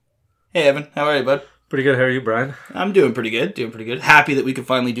Hey, Evan. How are you, bud? Pretty good. How are you, Brian? I'm doing pretty good. Happy that we could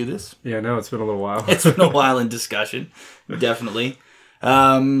finally do this. Yeah, no, it's been a little while. It's been a while in discussion. Definitely.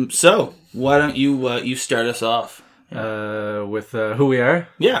 So, why don't you start us off? With who we are?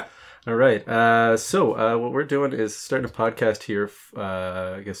 Yeah. All right. So what we're doing is starting a podcast here.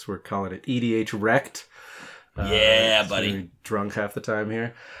 I guess we're calling it EDH Wrecked. Yeah, buddy. We're drunk half the time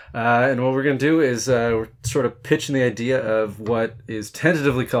here. And what we're going to do is we're sort of pitching the idea of what is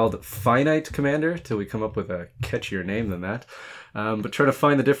tentatively called Finite Commander till we come up with a catchier name than that. But try to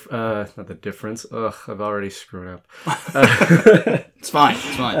find not the difference. Ugh, I've already screwed up. It's fine.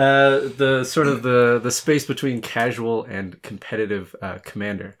 The sort of the space between casual and competitive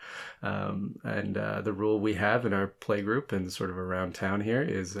commander. And the rule we have in our play group and sort of around town here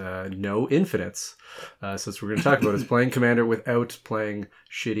is no infinites. So that's what we're going to talk about is playing commander without playing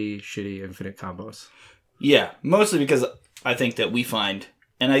shitty infinite combos. Yeah, mostly because I think that we find,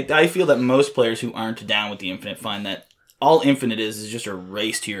 and I feel that most players who aren't down with the infinite find that all infinite is just a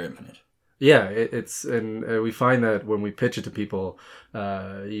race to your infinite. Yeah, we find that when we pitch it to people,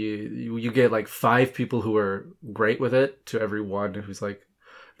 you get like 5 people who are great with it to every one who's like,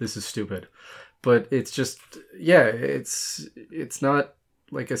 this is stupid. But it's just, it's not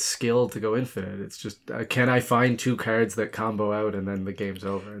like a skill to go infinite. It's just, can I find 2 cards that combo out and then the game's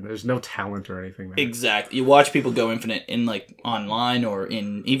over? And there's no talent or anything there. Exactly. You watch people go infinite in like online or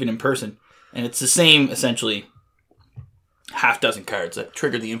even in person, and it's the same essentially half dozen cards that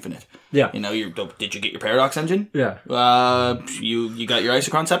trigger the infinite. Yeah. You know, did you get your Paradox Engine? Yeah. You got your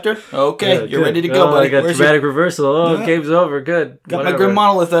Isochron Scepter? Okay, yeah, you're ready to go, buddy. I got Dramatic Reversal. Oh, yeah. Game's over. Good. Got Whatever. my Grim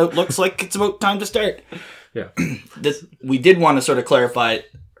Monolith out. Looks like it's about time to start. Yeah. We did want to sort of clarify,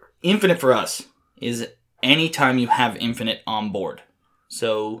 infinite for us is any time you have infinite on board.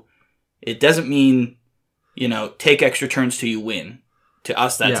 So it doesn't mean, take extra turns till you win. To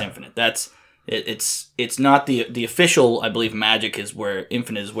us, that's infinite. It's not the official, I believe, Magic is where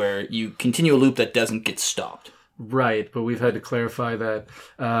infinite is where you continue a loop that doesn't get stopped. Right, but we've had to clarify that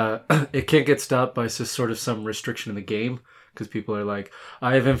it can't get stopped by just sort of some restriction in the game, because people are like,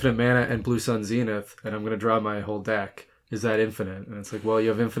 I have infinite mana and Blue Sun Zenith, and I'm going to draw my whole deck. Is that infinite? And it's like, well, you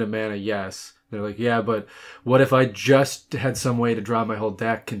have infinite mana, yes. They're like, yeah, but what if I just had some way to draw my whole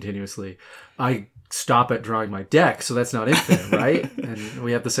deck continuously? I stop at drawing my deck, so that's not infinite, right? And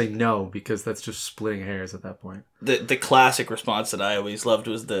we have to say no, because that's just splitting hairs at that point. The classic response that I always loved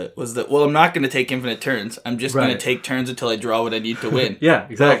was well, I'm not going to take infinite turns. I'm just going to take turns until I draw what I need to win. Yeah,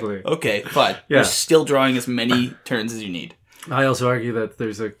 exactly. Oh, okay, fine. Yeah. You're still drawing as many turns as you need. I also argue that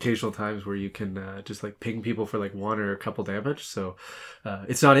there's occasional times where you can just like ping people for like 1 or a couple damage, so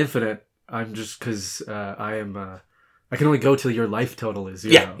it's not infinite. I'm just because I can only go till your life total is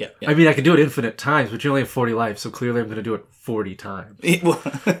 0. Yeah. I mean, I can do it infinite times, but you only have 40 life, so clearly I'm going to do it 40 times.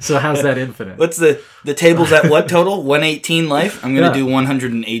 So how's that infinite? What's the table's at what total? 118 life? I'm going to do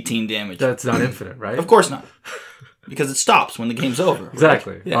 118 damage. That's not infinite, right? Of course not. Because it stops when the game's over.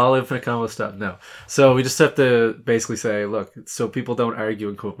 Exactly. Right? Yeah. All infinite combos stop. No. So we just have to basically say, look, so people don't argue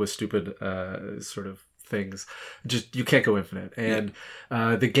and come up with stupid sort of things. Just, you can't go infinite. And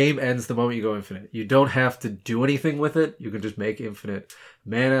the game ends the moment you go infinite. You don't have to do anything with it. You can just make infinite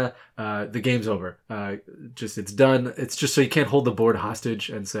mana. The game's over. It's done. It's just so you can't hold the board hostage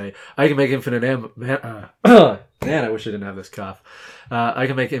and say, I can make infinite mana. Man, I wish I didn't have this cough. I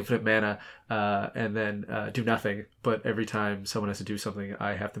can make infinite mana and then do nothing. But every time someone has to do something,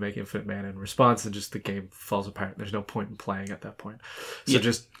 I have to make infinite mana in response, and just the game falls apart. There's no point in playing at that point. So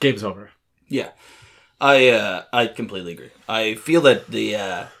just game's over. Yeah. I completely agree. I feel that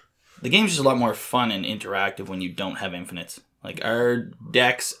the game's just a lot more fun and interactive when you don't have infinites. Like, our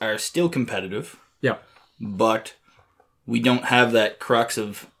decks are still competitive. Yeah. But we don't have that crux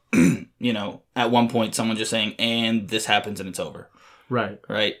of, at one point someone just saying, and this happens and it's over. Right.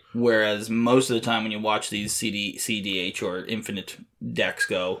 Whereas most of the time when you watch these CDH or infinite decks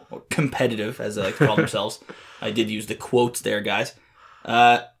go, or competitive, as they like to call themselves, I did use the quotes there, guys,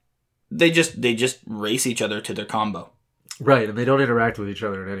 they just race each other to their combo. Right, and they don't interact with each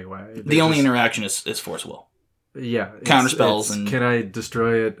other in any way. The only interaction is force will. Yeah. Counterspells and... Can I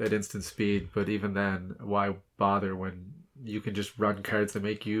destroy it at instant speed? But even then, why bother when you can just run cards that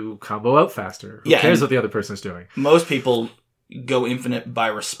make you combo out faster? Who cares what the other person's doing? Most people go infinite by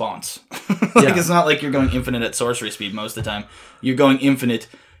response. It's not like you're going infinite at sorcery speed most of the time. You're going infinite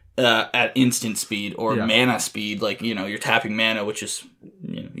at instant speed or mana speed. Like, you're tapping mana, which is,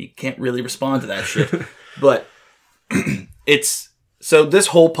 you can't really respond to that shit. But so this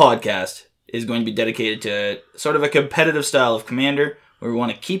whole podcast is going to be dedicated to sort of a competitive style of Commander, where we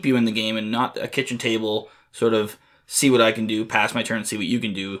want to keep you in the game and not a kitchen table sort of see what I can do, pass my turn, see what you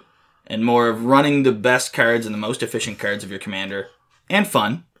can do. and more of running the best cards and the most efficient cards of your commander, and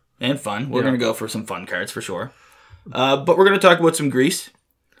fun. We're going to go for some fun cards for sure. But we're going to talk about some grease.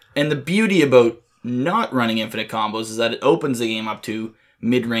 And the beauty about not running infinite combos is that it opens the game up to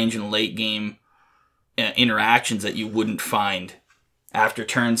mid-range and late-game interactions that you wouldn't find after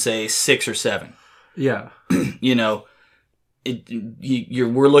turn, say, 6 or 7. Yeah. You know,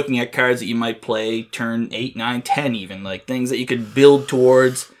 we're looking at cards that you might play turn 8, 9, 10 even, like things that you could build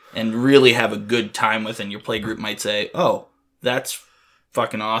towards and really have a good time with, and your play group might say, oh, that's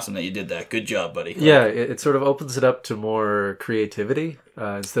fucking awesome that you did that. Good job, buddy. Yeah, it sort of opens it up to more creativity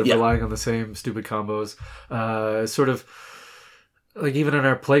instead of relying on the same stupid combos. Sort of, like even in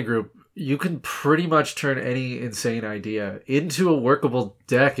our play group, you can pretty much turn any insane idea into a workable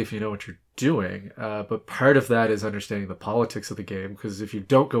deck if you know what you're doing. But part of that is understanding the politics of the game, because if you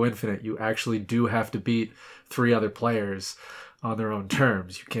don't go infinite, you actually do have to beat 3 other players on their own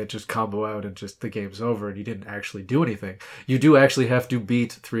terms. You can't just combo out and just the game's over and you didn't actually do anything. You do actually have to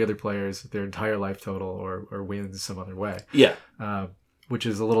beat 3 other players their entire life total or win some other way. Yeah. Which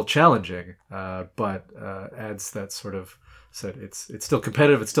is a little challenging, but adds that sort of said it's still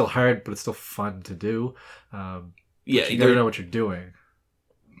competitive, it's still hard, but it's still fun to do. You gotta know what you're doing.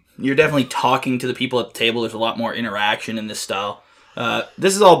 You're definitely talking to the people at the table. There's a lot more interaction in this style.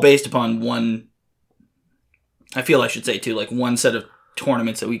 This is all based upon one set of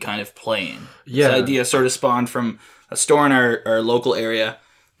tournaments that we kind of play in. Yeah. This idea sort of spawned from a store in our local area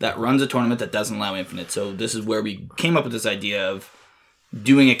that runs a tournament that doesn't allow infinite. So this is where we came up with this idea of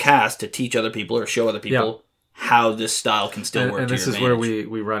doing a cast to teach other people or show other people how this style can still work. And this is where we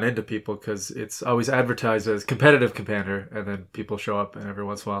run into people, because it's always advertised as competitive Commander, and then people show up and every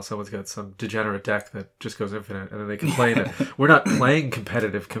once in a while someone's got some degenerate deck that just goes infinite, and then they complain that we're not playing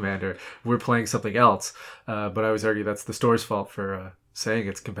competitive Commander, we're playing something else. But I always argue that's the store's fault for saying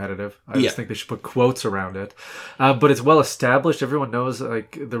it's competitive. I just think they should put quotes around it. But it's well established. Everyone knows,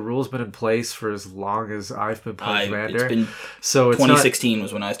 like, the rule's been in place for as long as I've been playing Commander. It's been 2016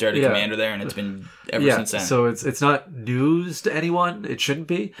 was when I started Commander there, and it's been ever since then. So it's not news to anyone. It shouldn't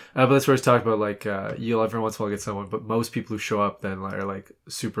be. But that's where it's talked about, like, you'll every once in a while get someone, but most people who show up then are, like,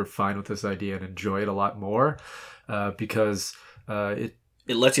 super fine with this idea and enjoy it a lot more, because it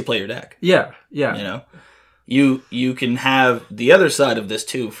lets you play your deck. Yeah. You know? You can have the other side of this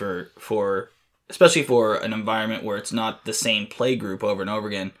too, for especially for an environment where it's not the same play group over and over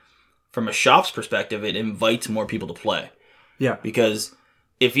again. From a shop's perspective, it invites more people to play. Yeah. Because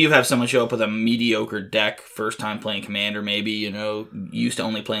if you have someone show up with a mediocre deck, first time playing Commander, maybe, used to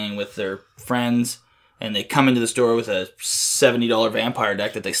only playing with their friends, and they come into the store with a $70 vampire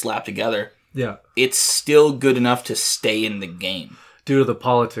deck that they slap together, it's still good enough to stay in the game. Due to the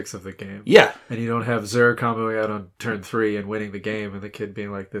politics of the game. Yeah. And you don't have Zur comboing out on turn 3 and winning the game and the kid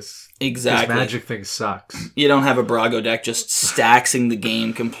being like, this magic thing sucks. You don't have a Brago deck just staxing the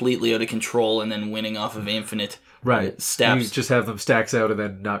game completely out of control and then winning off of infinite steps. You just have them stacks out and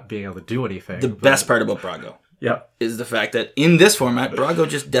then not being able to do anything. The best part about Brago is the fact that in this format, Brago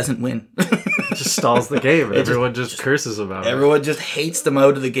just doesn't win. It just stalls the game, and everyone just curses about it. Everyone just hates them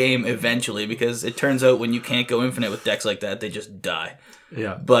out of the game eventually, because it turns out when you can't go infinite with decks like that, they just die.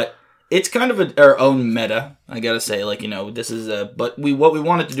 Yeah. But it's kind of our own meta, I gotta say. Like, this is what we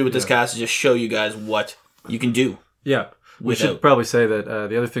wanted to do with this cast is just show you guys what you can do. Yeah. We should probably say that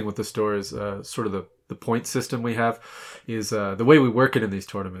the other thing with the store is sort of the point system we have is the way we work it in these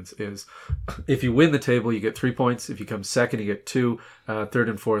tournaments is if you win the table, you get 3 points. If you come second, you get 2. Third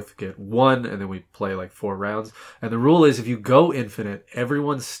and fourth get 1, and then we play like 4 rounds. And the rule is if you go infinite,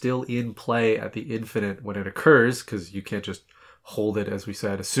 everyone's still in play at the infinite when it occurs, because you can't just hold it, as we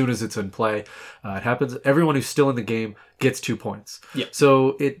said. As soon as it's in play, it happens. Everyone who's still in the game gets 2 points. Yeah.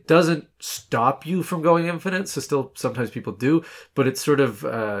 So it doesn't stop you from going infinite. So still, sometimes people do, but it sort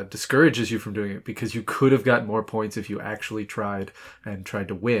of discourages you from doing it, because you could have gotten more points if you actually tried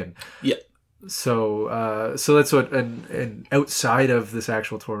to win. Yeah. So that's what, and outside of this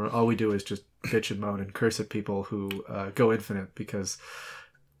actual tournament, all we do is just bitch and moan and curse at people who go infinite, because,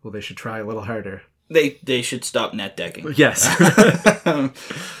 well, they should try a little harder. They should stop net decking. Yes.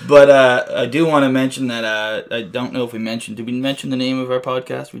 But I do want to mention that I don't know if we mentioned. Did we mention the name of our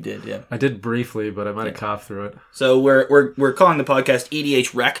podcast? We did, yeah. I did briefly, but I might have coughed through it. So we're calling the podcast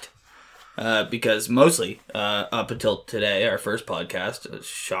EDH Wrecked, because mostly up until today, our first podcast,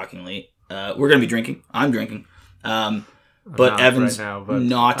 shockingly, we're going to be drinking. I'm drinking. But Evan's right now, but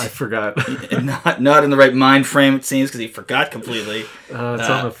not. I forgot. not in the right mind frame, it seems, because he forgot completely. It's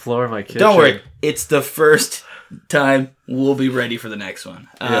on the floor of my kitchen. Don't worry. It's the first time. We'll be ready for the next one.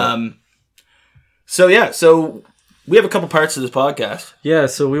 Yeah. So we have a couple parts to this podcast. Yeah,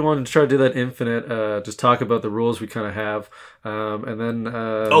 so we wanted to try to do that infinite, just talk about the rules we kind of have, and then...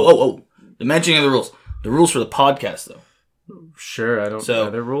 The mentioning of the rules. The rules for the podcast, though. Sure, I don't know.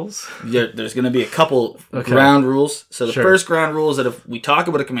 Are there rules? There's going to be a couple ground rules. So the first ground rule is that if we talk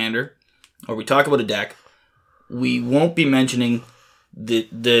about a commander, or we talk about a deck, we won't be mentioning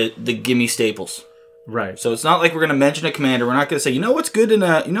the gimme staples. Right. So it's not like we're going to mention a commander. We're not going to say, what's good in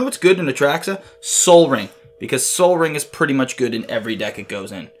Atraxa? Soul Ring. Because Soul Ring is pretty much good in every deck it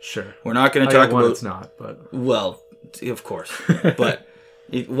goes in. Sure. We're not going to talk about... it's not, but... Well, of course. But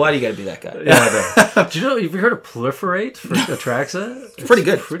why do you got to be that guy? Yeah, I know. Have you heard of Proliferate for Atraxa? It's pretty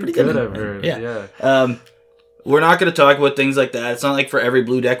good. Pretty good, I've heard. Yeah. We're not going to talk about things like that. It's not like for every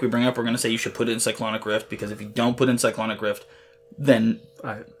blue deck we bring up, we're going to say you should put it in Cyclonic Rift, because if you don't put in Cyclonic Rift, then...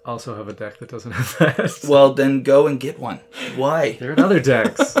 I also have a deck that doesn't have that. Well, then go and get one. Why? They're in other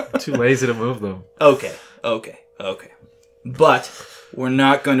decks. I'm too lazy to move them. Okay. But we're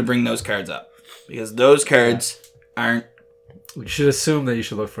not going to bring those cards up, because those cards aren't... You should assume that you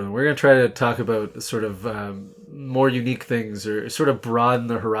should look for them. We're going to try to talk about sort of more unique things, or sort of broaden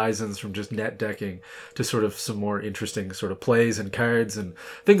the horizons from just net decking to sort of some more interesting sort of plays and cards and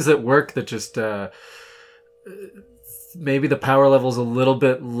things that work, that just maybe the power level's a little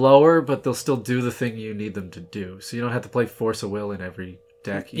bit lower, but they'll still do the thing you need them to do. So you don't have to play Force of Will in every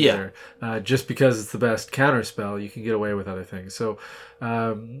deck either. Just because it's the best counterspell, you can get away with other things. So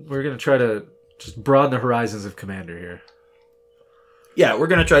we're going to try to just broaden the horizons of Commander here. Yeah, we're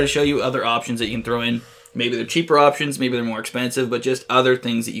going to try to show you other options that you can throw in. Maybe they're cheaper options, maybe they're more expensive, but just other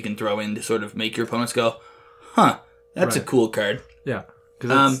things that you can throw in to sort of make your opponents go, that's a cool card. Yeah,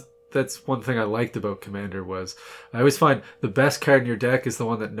 because that's one thing I liked about Commander was I always find the best card in your deck is the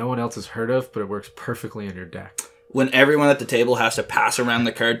one that no one else has heard of, but it works perfectly in your deck. When everyone at the table has to pass around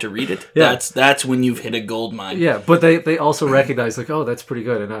the card to read it, that's when you've hit a gold mine. Yeah, but they also recognize, like, oh, that's pretty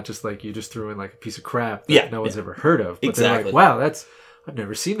good, and not just like you just threw in like a piece of crap that no one's ever heard of. But they're like, wow, I've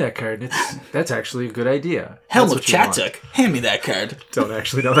never seen that card, and that's actually a good idea. Helm of Chatsuk, hand me that card. Don't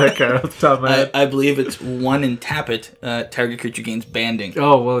actually know that card off the top of my head. I believe it's 1 and tap it. Target creature gains banding.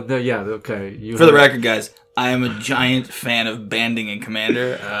 Oh, well, no, yeah, okay. For the record, guys, I am a giant fan of banding in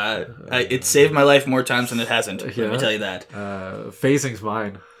Commander. It saved my life more times than it hasn't. Let me tell you that. Phasing's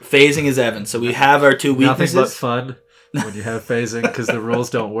mine. Phasing is Evan. So we have our two weaknesses. Nothing but fun when you have phasing, because the rules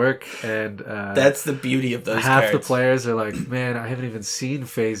don't work, and that's the beauty of those half cards. The players are like, man, I haven't even seen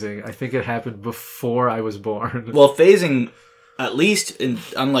phasing. I think it happened before I was born. Well, phasing, at least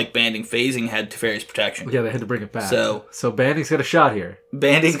unlike banding, phasing had Teferi's Protection. Yeah, they had to bring it back. So banding's got a shot here.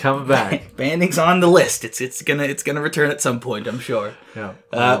 Banding's coming back. Banding's on the list. It's gonna return at some point, I'm sure. Yeah.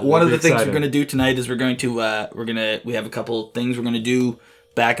 One of the things we're gonna do tonight is we have a couple things we're gonna do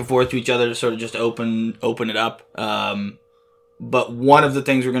back and forth to each other to sort of just open it up. But one of the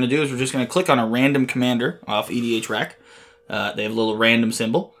things we're going to do is we're just going to click on a random commander off EDH Rec. They have a little random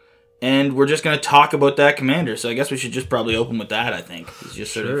symbol. And we're just going to talk about that commander. So I guess we should just probably open with that, I think. It's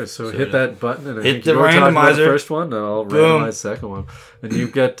just so hit that button and hit the randomizer. The first one, and I'll randomize the second one. And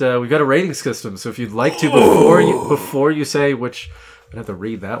we've got a rating system. So if you'd like to, before you say which... I'd have to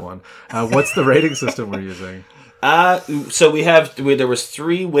read that one. What's the rating system we're using? So there was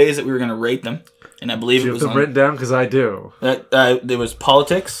 3 ways that we were going to rate them, and I believe it was written down, because I do. There was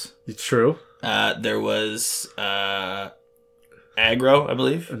politics. It's true. There was aggro, I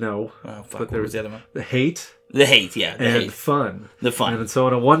believe. No. Oh fuck! What was the other one? The hate. The hate, yeah. And fun. The fun. And so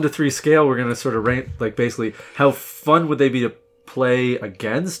on a 1 to 3 scale, we're going to sort of rank, like, basically how fun would they be to play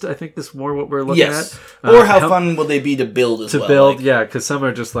against. I think that's more what we're looking at. Or how fun will they be to build as well? To build, yeah, because some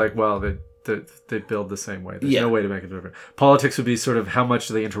are just like, well, they build the same way. There's no way to make it different. Politics would be sort of how much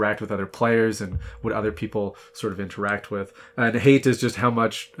do they interact with other players and what other people sort of interact with. And hate is just how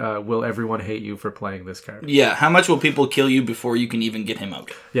much will everyone hate you for playing this card. Yeah, how much will people kill you before you can even get him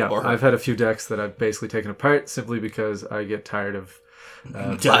out? Yeah, I've had a few decks that I've basically taken apart simply because I get tired of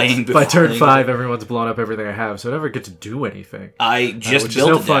dying. By turn 5, everyone's blown up everything I have, so I never get to do anything. I just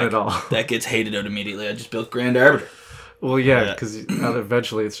built a deck fun at all. That gets hated out immediately. I just built Grand Arbiter. Well, yeah, because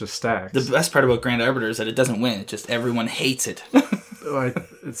eventually it's just stacks. The best part about Grand Arbiter is that it doesn't win. It's just everyone hates it.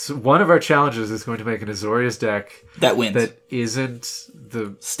 It's one of our challenges is going to make an Azorius deck that wins. That isn't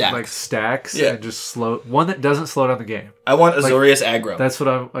the stacks yeah. And just slow. One that doesn't slow down the game. I want Azorius aggro. That's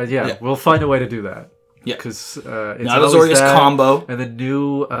what we'll find a way to do that. Yeah, because it's not Azorius combo. And the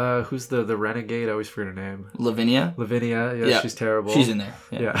new who's the renegade? I always forget her name. Lavinia. Yeah, she's terrible. She's in there.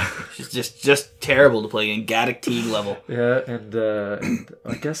 Yeah. She's just terrible to play in Gaddock Teague level. Yeah, and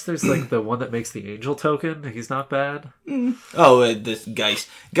I guess there's like the one that makes the angel token. He's not bad. Oh, this Geist.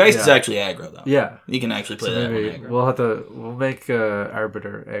 Geist is actually aggro though. Yeah, you can actually play that one aggro. We'll make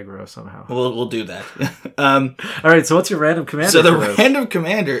Arbiter aggro somehow. We'll do that. All right. So what's your random commander? So the random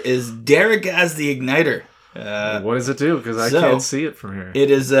commander is Daragaz the Igniter. What does it do? Because I can't see it from here. It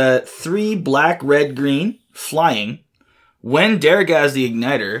is 3 black, red, green, flying. When Daragaz the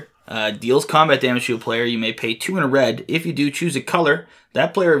Igniter deals combat damage to a player, you may pay 2 and a red. If you do, choose a color.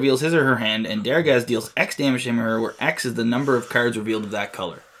 That player reveals his or her hand, and Daragaz deals X damage to him or her, where X is the number of cards revealed of that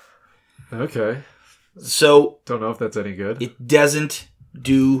color. Okay. So don't know if that's any good. It doesn't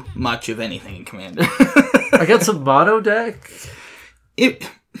do much of anything in Commander. I got some mono deck.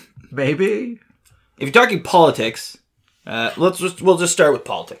 Maybe. If you're talking politics, we'll just start with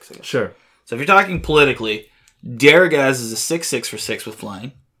politics, I guess. Sure. So if you're talking politically, Daragaz is a 6/6 for 6 with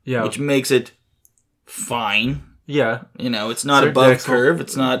flying. Yeah. Which makes it fine. Yeah. It's not certain above curve.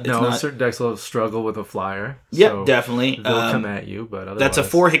 Certain decks will struggle with a flyer. Yep, so definitely. They'll come at you, but otherwise... That's a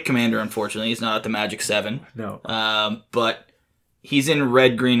 4-hit commander, unfortunately. He's not at the Magic 7. No. But he's in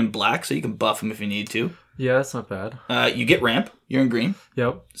red, green, and black, so you can buff him if you need to. Yeah, that's not bad. You get ramp. You're in green.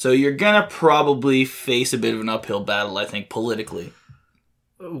 Yep. So you're going to probably face a bit of an uphill battle, I think, politically.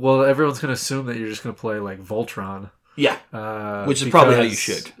 Well, everyone's going to assume that you're just going to play, like, Voltron. Yeah. Which is probably how you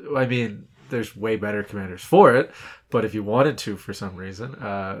should. I mean, there's way better commanders for it, but if you wanted to for some reason,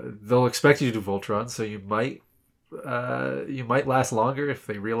 they'll expect you to do Voltron, so you might last longer if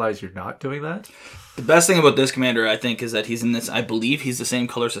they realize you're not doing that. The best thing about this commander, I think, is that he's in this. I believe he's the same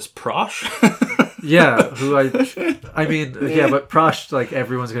colors as Prosh. Yeah, but Prosh, like,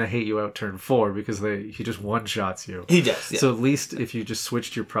 everyone's gonna hate you out turn 4 because he just one shots you. He does. Yeah. So at least if you just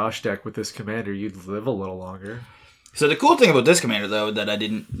switched your Prosh deck with this commander, you'd live a little longer. So the cool thing about this commander, though, that I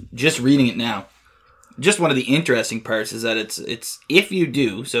didn't just reading it now, just one of the interesting parts is that it's if you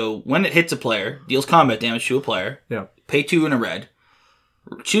do so when it hits a player, deals combat damage to a player. Yeah. Pay 2 and a red.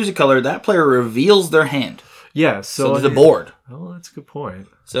 Choose a color. That player reveals their hand. Yeah, so to the board. Oh, that's a good point.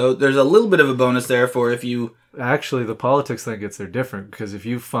 So there's a little bit of a bonus there for if you... Actually, the politics thing gets there different, because if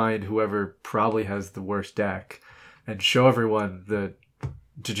you find whoever probably has the worst deck and show everyone the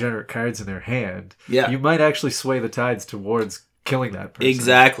degenerate cards in their hand, you might actually sway the tides towards killing that person.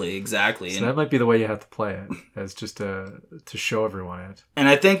 Exactly. So that might be the way you have to play it, as just to show everyone it. And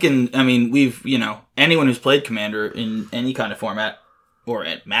I think we've, anyone who's played Commander in any kind of format, or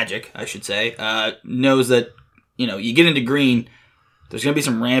at Magic, I should say, knows that, you get into green, there's going to be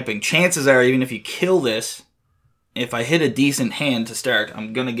some ramping. Chances are, even if you kill this, if I hit a decent hand to start,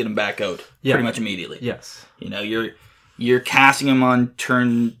 I'm going to get him back out pretty much immediately. Yes. You're casting him on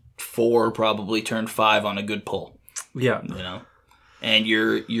turn 4, probably turn 5 on a good pull. Yeah. And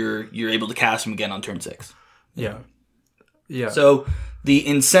you're able to cast him again on turn 6. Yeah. Yeah. So the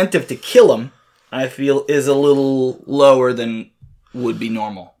incentive to kill him, I feel, is a little lower than would be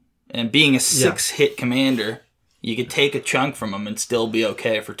normal. And being a 6-hit commander, you could take a chunk from him and still be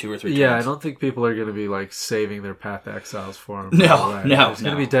okay for 2 or 3 turns. Yeah, I don't think people are going to be like saving their Path Exiles for him. No. It's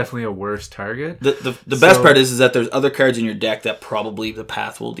going to be definitely a worse target. The best part is that there's other cards in your deck that probably the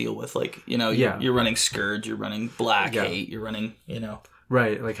Path will deal with. Like, you're running Scourge, you're running Black Hate, you're running,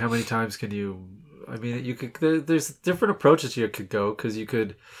 Right, like how many times can you... I mean, you could. There's different approaches you could go, because you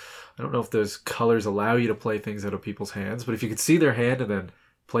could... I don't know if those colors allow you to play things out of people's hands, but if you could see their hand and then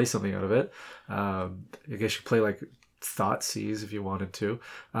play something out of it, I guess you play like Thoughtseize if you wanted to.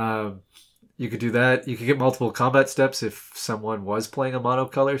 You could do that. You could get multiple combat steps if someone was playing a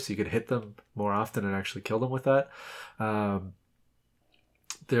monocolor, so you could hit them more often and actually kill them with that.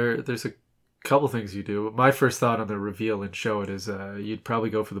 There's a couple things you do. My first thought on the reveal and show it is you'd probably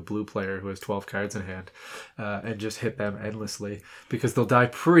go for the blue player who has 12 cards in hand and just hit them endlessly, because they'll die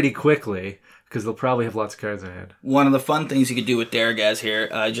pretty quickly because they'll probably have lots of cards in hand. One of the fun things you could do with Daragaz here,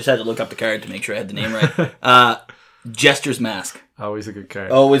 I just had to look up the card to make sure I had the name right. Jester's Mask. Always a good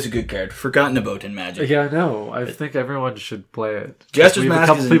card. Always a good card. Forgotten about in Magic. Yeah, I know. I think everyone should play it. Jester's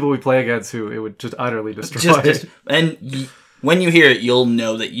Mask. A couple people we play against who it would just utterly destroy. When you hear it, you'll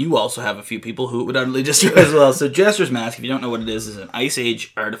know that you also have a few people who it would utterly destroy as well. So Jester's Mask, if you don't know what it is an Ice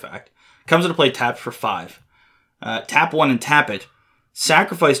Age artifact. Comes into play tapped for 5. Tap 1 and tap it.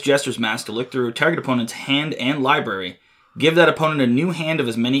 Sacrifice Jester's Mask to look through target opponent's hand and library. Give that opponent a new hand of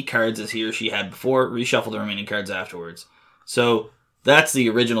as many cards as he or she had before. Reshuffle the remaining cards afterwards. So that's the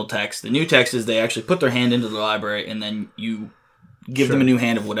original text. The new text is they actually put their hand into the library, and then you give them a new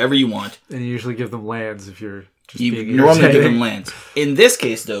hand of whatever you want. And you usually give them lands if you're just you being normally give them lands. In this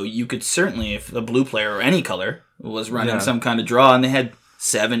case, though, you could certainly, if the blue player or any color was running some kind of draw and they had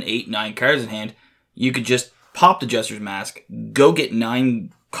 7, 8, 9 cards in hand, you could just pop the Jester's Mask, go get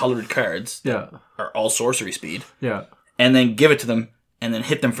 9 colored cards, are all sorcery speed, and then give it to them, and then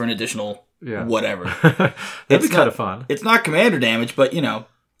hit them for an additional whatever. That'd be kind of fun. It's not commander damage, but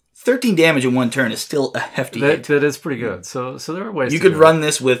 13 damage in one turn is still a hefty hit. That is pretty good. So there are ways you could run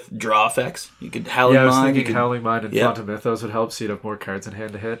this with draw effects. You could Howling Mind. I was thinking Howling Mind and Font of Mythos would help, so you'd have more cards in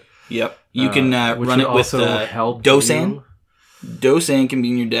hand to hit. Yep. You can run it with Dosan. Dosan can be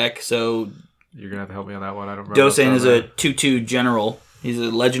in your deck, so... You're going to have to help me on that one. I don't remember. Dosan is a 2/2 general. He's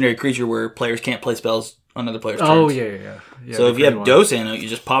a legendary creature where players can't play spells on other players' turns. Oh, yeah. So if you have Dosan out, you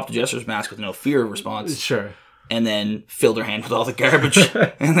just pop the Jester's Mask with no fear response. Sure. And then fill their hand with all the garbage.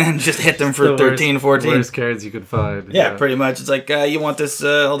 And then just hit them for 13, 14. Worst cards you could find. Yeah, pretty much. It's like, you want this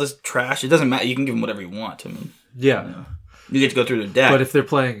all this trash. It doesn't matter. You can give them whatever you want. I mean, you get to go through their deck. But if they're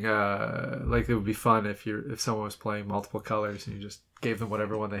playing, it would be fun if someone was playing multiple colors and you just gave them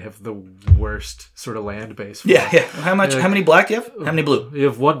whatever one they have the worst sort of land base for. Yeah. How many black do you have? How many blue? You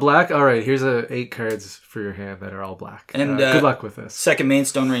have 1 black? All right, here's 8 cards for your hand that are all black. And good luck with this. Second main,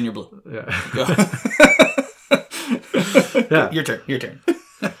 Stone Rain, blue. Yeah. Go. Your turn.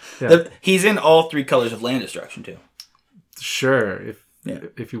 He's in all 3 colors of land destruction, too. Sure,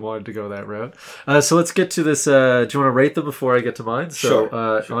 if you wanted to go that route. So let's get to this. Do you want to rate them before I get to mine? So,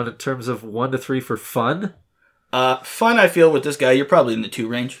 sure. On terms of 1 to 3 for fun? Fun, I feel, with this guy, you're probably in the 2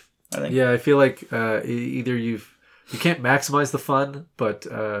 range, I think. Yeah, I feel like either you can't maximize the fun, but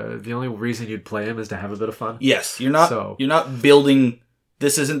the only reason you'd play him is to have a bit of fun. Yes, you're not building...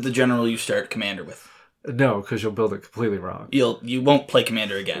 This isn't the general you start Commander with. No, because you'll build it completely wrong. You won't play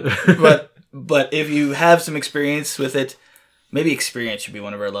Commander again. But if you have some experience with it, maybe experience should be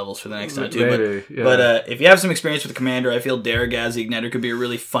one of our levels for the next time too. Maybe, but if you have some experience with the Commander, I feel Daragaz the Igniter could be a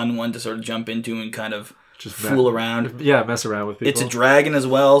really fun one to sort of jump into and kind of just fool around. Yeah, mess around with people. It's a dragon as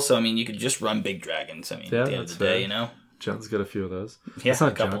well, so I mean you could just run big dragons. I mean, at the end of the day, John's got a few of those. Yeah, it's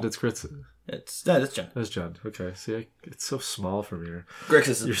not John, it's Grix. That's John. That's John. Okay, see, it's so small from here.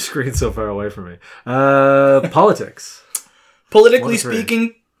 Grix your screen's so far away from me. Politics. Politically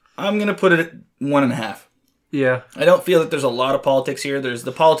speaking, I'm gonna put it at 1.5. Yeah. I don't feel that there's a lot of politics here. There's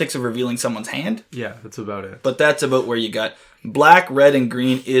the politics of revealing someone's hand. Yeah, that's about it. But that's about where you got. Black, red, and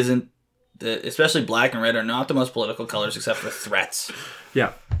green isn't, especially black and red are not the most political colors except for threats.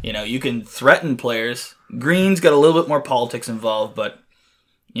 Yeah. You can threaten players. Green's got a little bit more politics involved, but,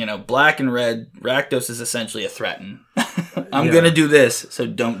 black and red, Rakdos is essentially a threaten. I'm going to do this, so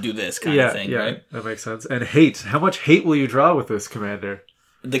don't do this kind of thing, right? That makes sense. And hate. How much hate will you draw with this commander?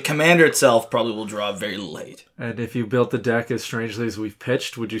 The commander itself probably will draw very little hate. And if you built the deck as strangely as we've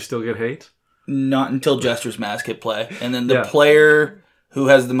pitched, would you still get hate? Not until Jester's Mask hit play. And then the player who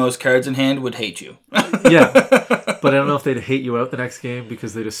has the most cards in hand would hate you. Yeah. But I don't know if they'd hate you out the next game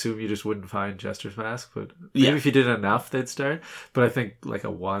because they'd assume you just wouldn't find Jester's Mask. But maybe if you did enough, they'd start. But I think like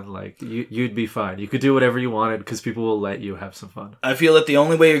a 1, you'd be fine. You could do whatever you wanted because people will let you have some fun. I feel that the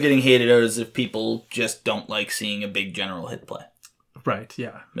only way you're getting hated out is if people just don't like seeing a big general hit play. Right,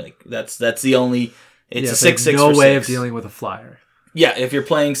 yeah. That's the only... It's a 6/6 no for way 6. of dealing with a flyer. Yeah, if you're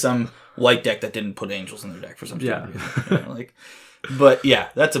playing some white deck that didn't put angels in their deck for some reason. But yeah,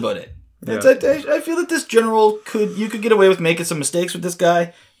 that's about it. I feel that this general you could get away with making some mistakes with this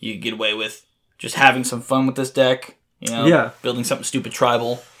guy. You could get away with just having some fun with this deck. Building something stupid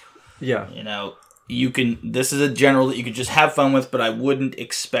tribal. Yeah. This is a general that you could just have fun with, but I wouldn't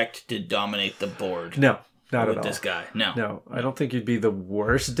expect to dominate the board. No. Not with at all. This guy, no. No, I don't think you'd be the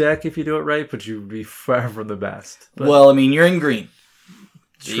worst deck if you do it right, but you'd be far from the best. But... Well, I mean, you're in green.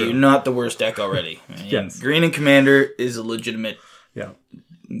 So True. you're not the worst deck already. Yes. Green and Commander is a legitimate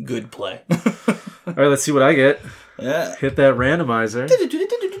good play. All right, let's see what I get. Yeah. Hit that randomizer.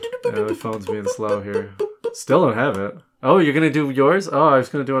 The phone's being slow here. Still don't have it. Oh, you're going to do yours? Oh, I was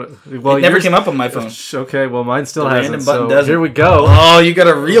going to do it. Well, it never came up on my phone. Okay, well, mine still hasn't. Button so doesn't. Here we go. Oh, you got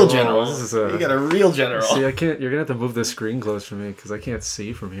a real general. You got a real general. See, I can't. You're going to have to move the screen close for me because I can't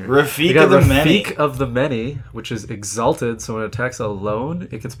see from here. Rafik of the Many. Rafik of the Many, which is exalted, so when it attacks alone,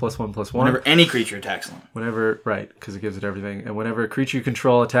 it gets +1/+1. Whenever any creature attacks alone. Right, because it gives it everything. And whenever a creature you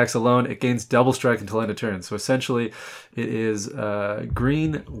control attacks alone, it gains double strike until end of turn. So essentially, it is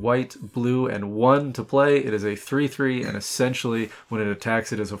green, white, blue, and 1 to play. It is a 3/3, and essentially, when it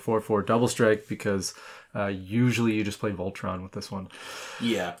attacks, it is a 4/4 double strike because usually you just play Voltron with this one.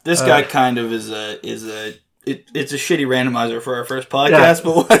 Yeah, this guy kind of it's a shitty randomizer for our first podcast,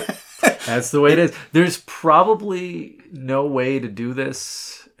 but what? That's the way it is. There's probably no way to do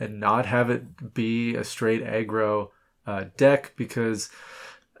this and not have it be a straight aggro deck, because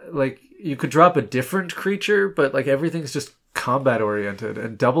like you could drop a different creature, but like everything's just combat oriented,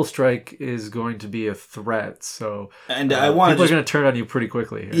 and double strike is going to be a threat. So and I want people are going to turn on you pretty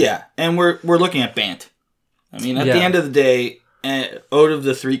quickly here. Yeah, and we're looking at Bant. I mean, at the end of the day, out of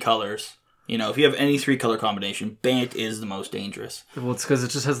the three colors, you know, if you have any 3-color combination, Bant is the most dangerous. Well, it's because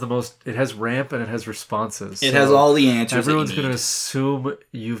it just has the most. It has ramp and it has responses. It has all the answers. Everyone's going to assume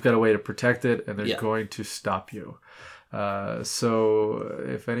you've got a way to protect it, and they're going to stop you. So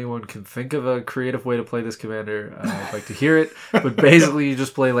if anyone can think of a creative way to play this commander, I'd like to hear it. But basically, you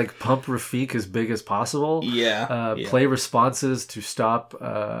just play like pump Rafik as big as possible. Play responses to stop,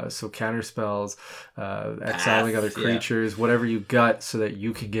 so counter spells, exiling other creatures, whatever you got, so that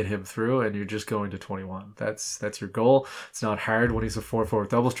you can get him through, and you're just going to 21. That's your goal. It's not hard when he's a 4/4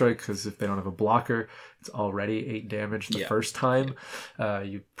 double strike, because if they don't have a blocker, it's already 8 damage the first time.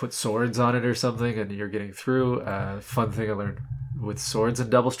 You put swords on it or something, and you're getting through. Fun thing I learned with swords and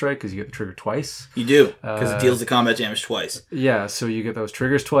double strike, because you get the trigger twice. You do, because it deals the combat damage twice. Yeah, so you get those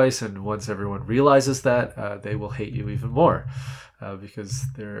triggers twice, and once everyone realizes that, they will hate you even more. Because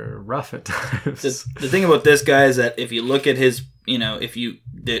they're rough at times. The thing about this guy is that if you look at his, you know, if you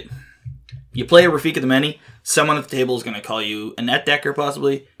play a Rafik of the Many, someone at the table is going to call you a net decker,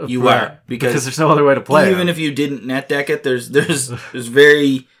 possibly. You are, because there's no other way to play. Even if you didn't net deck it, there's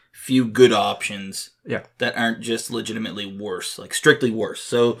very few good options that aren't just legitimately worse, like strictly worse.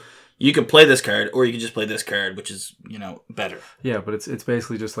 So you could play this card, or you could just play this card, which is, you know, better. Yeah, but it's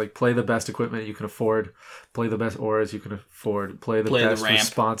basically just like play the best equipment you can afford, play the best auras you can afford, play the best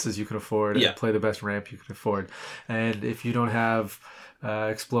responses you can afford, and play the best ramp you can afford. And if you don't have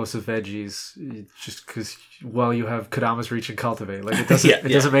explosive veggies, just because you have Kadama's Reach and Cultivate, like it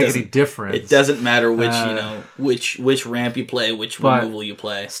doesn't make any difference. It doesn't matter which which ramp you play, which removal you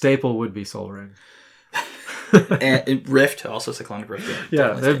play. Staple would be Soul Ring. And Rift, also Cyclonic Rift.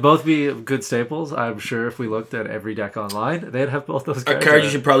 They'd both be good staples. I'm sure if we looked at every deck online, they'd have both those cards. A card you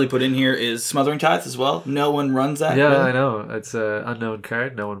should probably put in here is Smothering Tithe as well. No one runs that. Yeah, really. I know. It's an unknown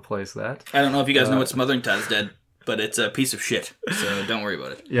card. No one plays that. I don't know if you guys know what Smothering Tithe is, but it's a piece of shit. So don't worry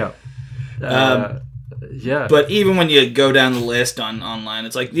about it. Yeah. But even when you go down the list online,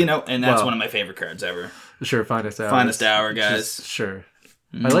 it's like, you know, and that's one of my favorite cards ever. Sure, Finest Hour. Finest Hour, guys. Sure.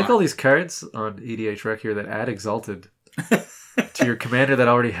 I like all these cards on EDH Rec here that add Exalted to your commander that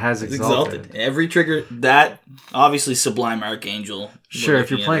already has Exalted. Every trigger, that obviously Sublime Archangel. Sure,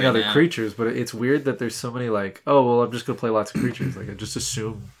 if you're playing other creatures, but it's weird that there's so many like, oh, well, I'm just going to play lots of creatures. Like, I just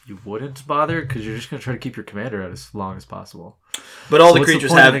assume you wouldn't bother, because you're just going to try to keep your commander out as long as possible. But all the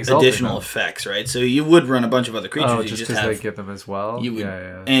creatures have additional effects, right? So you would run a bunch of other creatures. Oh, just because they get them as well? You would,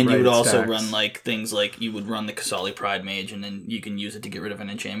 and you would also run like things like, you would run the Kasali Pride Mage, and then you can use it to get rid of an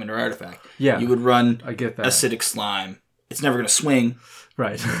enchantment or artifact. Yeah. You would run I get that. Acidic Slime. It's never going to swing.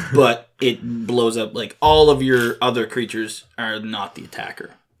 Right. But it blows up. Like, all of your other creatures are not the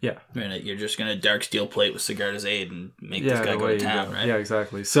attacker. Yeah. Right? You're just going to Dark Steel Plate with Sigarda's Aid and make this guy go to town, right? Yeah,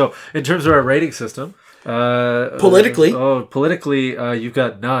 exactly. So, in terms of our rating system... politically, you've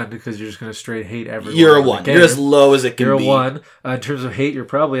got none, because you're just going to straight hate everyone. You're a 1. You're as low as it can be. You're a 1. In terms of hate, you're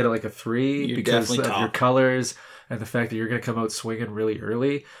probably at like a 3 because of your colors and the fact that you're going to come out swinging really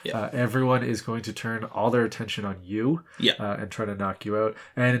early. Everyone is going to turn all their attention on you and try to knock you out.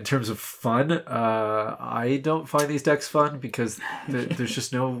 And in terms of fun, I don't find these decks fun, because there's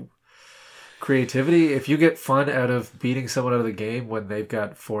just no creativity. If you get fun out of beating someone out of the game when they've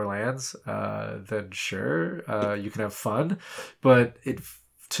got 4 lands, then sure, you can have fun. But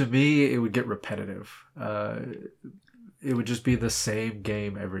to me, it would get repetitive. It would just be the same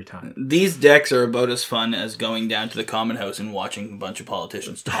game every time. These decks are about as fun as going down to the Common House and watching a bunch of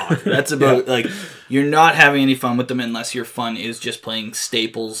politicians talk. That's about, like, you're not having any fun with them unless your fun is just playing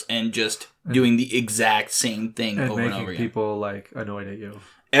staples and just doing the exact same thing over and over again. Making people, like, annoyed at you.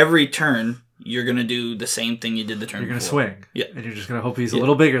 Every turn, you're going to do the same thing you did the turn before. You're going to swing. Yeah. And you're just going to hope he's a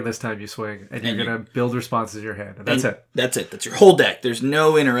little bigger this time you swing. And you're going to build responses in your hand. And that's it. That's it. That's your whole deck. There's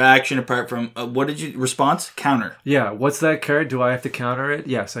no interaction apart from, what did you, response? Counter. Yeah. What's that card? Do I have to counter it?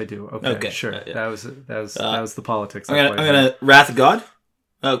 Yes, I do. Okay, sure. That was the politics. I'm gonna Wrath of God.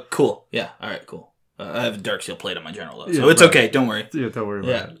 Oh, cool. Yeah. All right, cool. I have a Darksteel plate on my general, though, so it's okay. Don't worry. Yeah, don't worry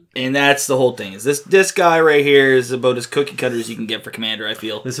about it. And that's the whole thing. Is this guy right here is about as cookie cutter as you can get for Commander, I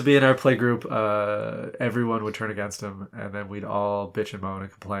feel. This would be in our play group. Everyone would turn against him, and then we'd all bitch and moan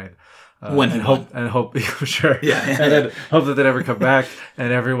and complain. Hope sure. Yeah. And then hope that they never come back,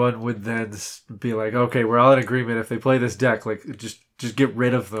 and everyone would then be like, okay, we're all in agreement. If they play this deck, like just get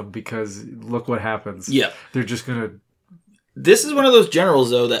rid of them because look what happens. Yeah. They're just gonna. This is one of those generals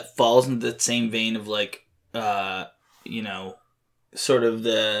though that falls into the same vein of like, sort of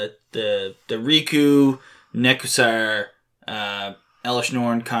the Riku, Nekusar, Elesh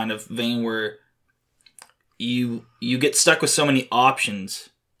Norn kind of vein where you get stuck with so many options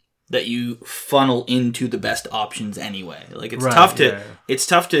that you funnel into the best options anyway. Like it's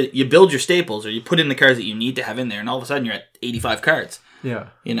tough to you build your staples or you put in the cards that you need to have in there, and all of a sudden you're at 85 cards.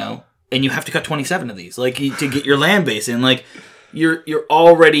 Yeah, and you have to cut 27 of these, like to get your land base in. Like you're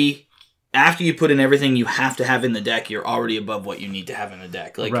already, after you put in everything you have to have in the deck, you're already above what you need to have in the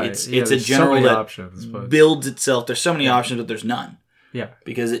deck. Like it's a general that builds itself. There's so many options, but there's none. Yeah,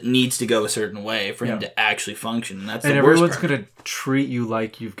 because it needs to go a certain way for him to actually function. And everyone's going to treat you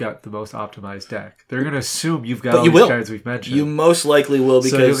like you've got the most optimized deck. They're going to assume you've got all these cards we've mentioned. You most likely will,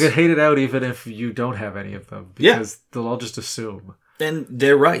 because so you'll get hated out even if you don't have any of them. Because they'll all just assume. And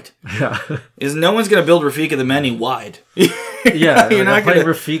they're right. Yeah, is no one's going to build Rafik of the Many wide. Yeah, you're not going to play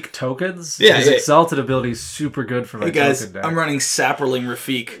Rafik tokens. Yeah, his Exalted ability is super good for my token deck. I'm running Saproling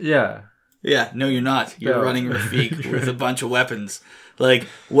Rafik. Yeah. Yeah, no, you're not. You're running Rafik with a bunch of weapons. Like,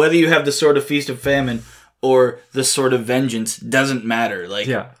 whether you have the Sword of Feast of Famine or the Sword of Vengeance doesn't matter. Like,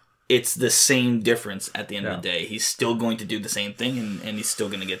 it's the same difference at the end of the day. He's still going to do the same thing, and he's still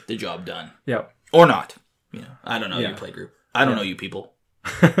going to get the job done. Yeah. Or not. I don't know your play group. I don't know you people.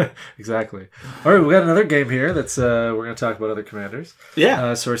 Exactly. All right, we got another game here that's we're going to talk about other commanders.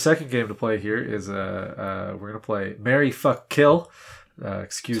 Yeah. So our second game to play here is we're going to play Marry, Fuck, Kill.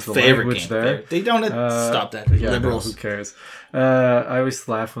 Excuse the language there. They don't stop that. Liberals. No, who cares? I always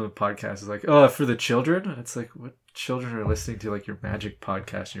laugh when the podcast is like, "Oh, for the children." It's like, what children are listening to like your Magic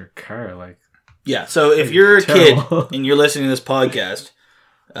podcast in your car? Like, yeah. So if you're a kid and you're listening to this podcast,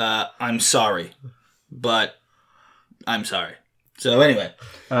 I'm sorry, but I'm sorry. So anyway,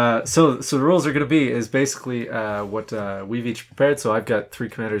 so the rules are going to be is basically what we've each prepared. So I've got 3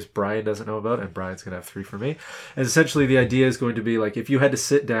 commanders Brian doesn't know about, and Brian's going to have 3 for me. And essentially the idea is going to be like, if you had to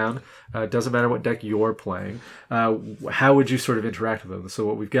sit down, doesn't matter what deck you're playing, how would you sort of interact with them? So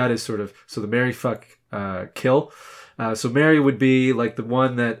what we've got is sort of, so the Marry, Fuck, Kill. So Marry would be like the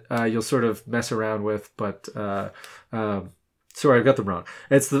one that you'll sort of mess around with, but sorry, I got them wrong.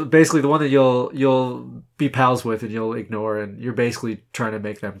 It's basically the one that you'll be pals with and you'll ignore, and you're basically trying to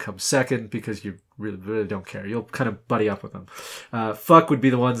make them come second because you really don't care. You'll kind of buddy up with them. Fuck would be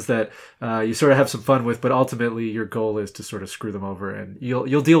the ones that you sort of have some fun with, but ultimately your goal is to sort of screw them over, and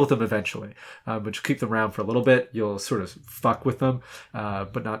you'll deal with them eventually. But you keep them around for a little bit. You'll sort of fuck with them,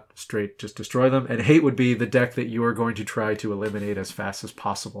 but not straight just destroy them. And hate would be the deck that you are going to try to eliminate as fast as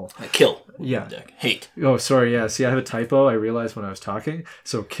possible. Kill. Yeah. Deck. Hate. Oh, sorry. Yeah. See, I have a typo. I realized when I was talking.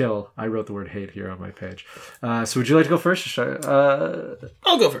 So kill. I wrote the word hate here on my page. So would you like to go first?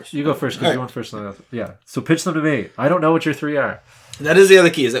 I'll go first. You go first because you went first. Yeah. So pitch them to me. I don't know what your 3 are. That is the other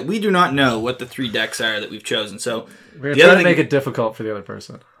key, is that we do not know what the 3 decks are that we've chosen. So we're going to try to make it difficult for the other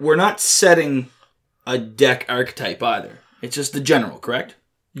person. We're not setting a deck archetype either. It's just the general, correct?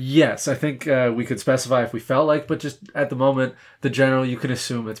 Yes, I think we could specify if we felt like, but just at the moment, the general, you can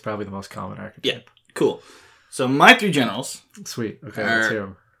assume it's probably the most common archetype. Yeah, cool. So my 3 generals. Sweet. Okay, let's hear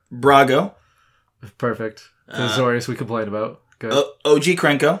them. Brago. Perfect. The Azorius we complained about. Good. OG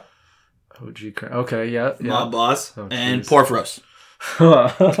Krenko. Okay, yeah. Mob Boss. And Porphyros.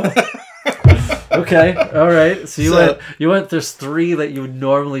 Okay, all right. So you went. There's 3 that you would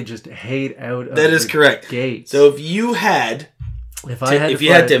normally just hate out of that is correct. Gate. So if you had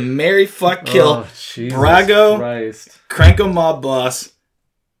to marry, fuck, kill Brago, Krenko, Mob Boss,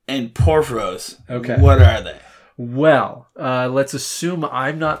 and Porphyros, what are they? Well, let's assume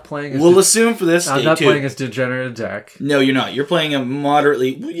I'm not playing. We'll assume for this. I'm not playing as degenerate deck. No, you're not. You're playing a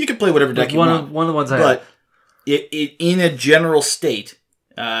moderately. You can play whatever deck you want. One of the ones I have. But in a general state,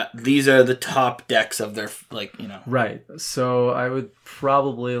 these are the top decks of their Right. So I would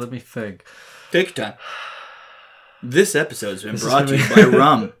probably, let me think. Take your time. This episode has been brought to you by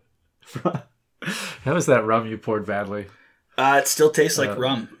rum. How was that rum you poured badly? It still tastes like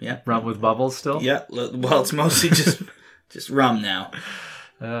rum. Yeah, rum with bubbles still. Yeah, well, it's mostly just rum now.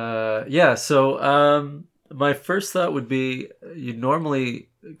 Yeah. So my first thought would be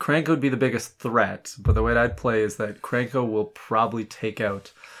Krenko would be the biggest threat, but the way I'd play is that Krenko will probably take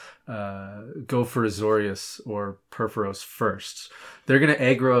out go for Azorius or Purphoros first. They're going to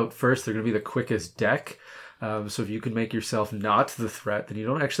aggro out first. They're going to be the quickest deck. So if you can make yourself not the threat, then you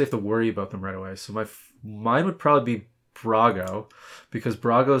don't actually have to worry about them right away. So mine would probably be Brago, because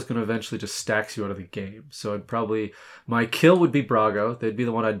Brago is going to eventually just stacks you out of the game. So my kill would be Brago. They'd be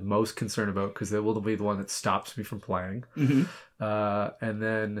the one I'd most concerned about, because they will be the one that stops me from playing. Mm-hmm. And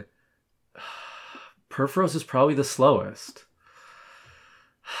then Purphoros is probably the slowest.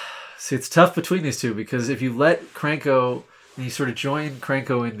 See, it's tough between these two, because if you let Krenko, and you sort of join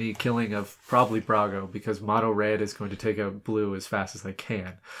Krenko in the killing of probably Brago, because Mono Red is going to take out blue as fast as they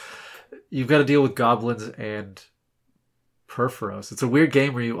can. You've got to deal with goblins and Purphoros. It's a weird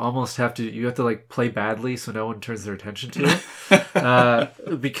game where you almost have to like play badly so no one turns their attention to it.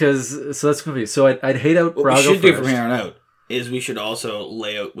 So that's going to be. So I'd hate out Brago. What we should do from here on out is we should also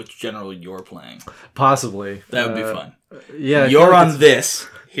lay out which general you're playing. Possibly. That would be fun. Yeah. You're on this.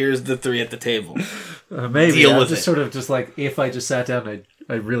 Here's the 3 at the table. Maybe. Deal with just it. Sort of just like if I just sat down,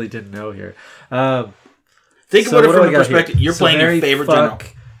 I really didn't know here. Think about it from the perspective. You're playing your favorite general.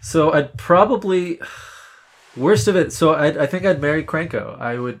 So I'd probably... Worst of it, so I think I'd marry Krenko.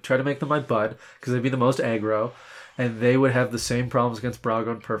 I would try to make them my bud, because they'd be the most aggro, and they would have the same problems against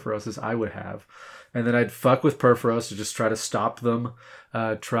Brago and Purphoros as I would have. And then I'd fuck with Purphoros to just try to stop them,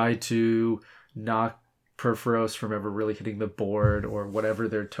 try to knock Purphoros from ever really hitting the board, or whatever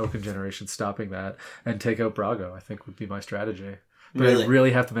their token generation stopping that, and take out Brago, I think would be my strategy. But I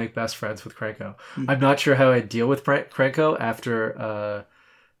really have to make best friends with Krenko. I'm not sure how I deal with Krenko after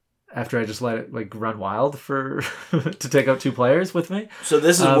I just let it like run wild for to take out 2 players with me. So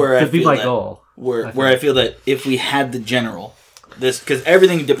this is where I feel my goal. Where I feel that if we had the general, because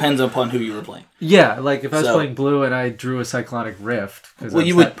everything depends upon who you were playing. Yeah, like if I was playing blue and I drew a Cyclonic Rift, because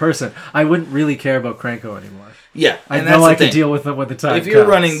that person, I wouldn't really care about Krenko anymore. Yeah, I know I could deal with them when the time If you're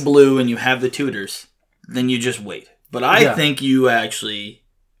running blue and you have the tutors, then you just wait. But I think you actually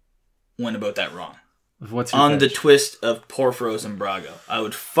went about that wrong. What's your on pitch? The twist of Purphoros and Brago. I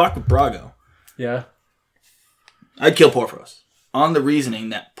would fuck with Brago. Yeah. I'd kill Purphoros. On the reasoning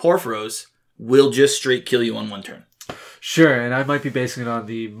that Purphoros will just straight kill you on 1 turn. Sure, and I might be basing it on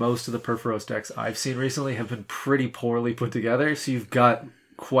most of the Purphoros decks I've seen recently have been pretty poorly put together, so you've got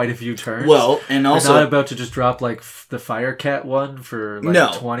quite a few turns. Well, and also... You're not about to just drop like the Fire Cat one for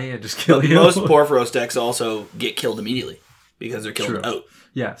like 20 and just kill you. Most Purphoros decks also get killed immediately, because they're killed out.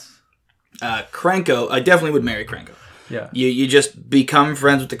 Yes. Krenko, I definitely would marry Krenko. Yeah. You just become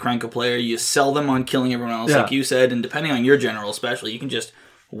friends with the Krenko player. You sell them on killing everyone else, like you said, and depending on your general especially, you can just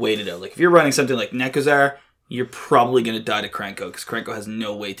wait it out. Like if you're running something like Nekozar, you're probably going to die to Krenko, because Krenko has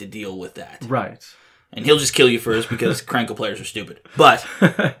no way to deal with that. Right. And he'll just kill you first, because Krenko players are stupid. But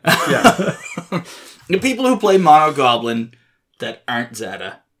the people who play Mono Goblin that aren't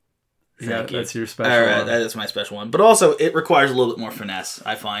Zeta... That's your special one. That is my special one. But also, it requires a little bit more finesse,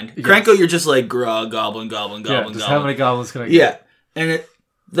 I find. Yes. Krenko, you're just like, goblin. How many goblins can I get? Yeah. And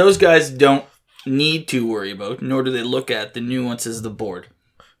those guys don't need to worry about, nor do they look at the nuances of the board.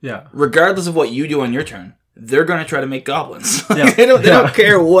 Yeah. Regardless of what you do on your turn, they're going to try to make goblins. Yeah. they don't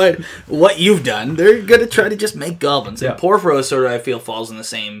care what you've done. They're going to try to just make goblins. And Purphoros sort of, I feel, falls in the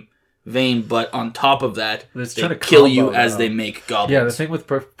same vein, but on top of that, they kill you as they make goblins. Yeah, the thing with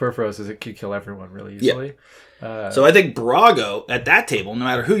Purphoros is it can kill everyone really easily. Yeah. So I think Brago, at that table, no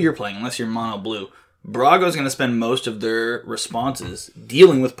matter who you're playing, unless you're mono blue, Brago's going to spend most of their responses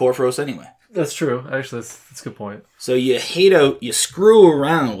dealing with Purphoros anyway. That's true. Actually, that's a good point. So you screw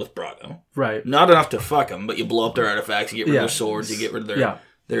around with Brago. Right. Not enough to fuck them, but you blow up their artifacts, you get rid of their swords, you get rid of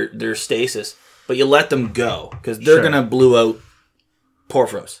their stasis, but you let them go, because they're going to blue out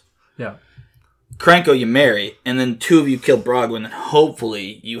Purphoros. Yeah. Krenko you marry, and then 2 of you kill Brago, and then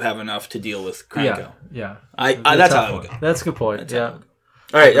hopefully you have enough to deal with Krenko. Yeah. That's how I would go. That's a good point. That's All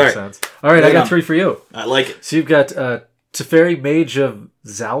right. All right, I got 3 for you. I like it. So you've got Teferi, Mage of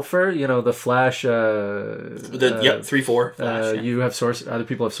Zalfur, the Flash... 3/4 Flash. You have other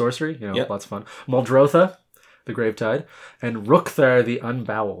people have sorcery, lots of fun. Muldrotha, the Gravetide, and Rookthar, the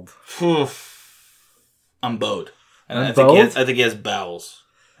Unboweled. Unbowed. I think he has bowels.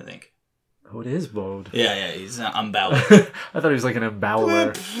 I think. Oh, it is bowed. Yeah, he's not unboweled. I thought he was like an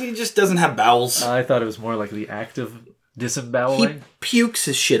emboweler. He just doesn't have bowels. I thought it was more like the act of disemboweling. He pukes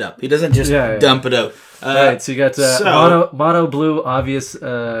his shit up. He doesn't just dump it out. Right, so you got mono blue, obvious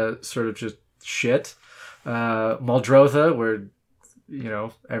sort of just shit. Muldrotha, where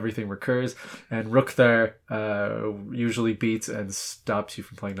everything recurs, and Rookthar usually beats and stops you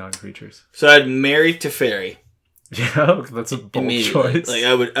from playing non-creatures. So I'd marry Teferi. Yeah, that's a bold choice. Like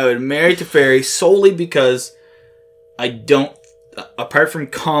I would marry Teferi solely because I don't apart from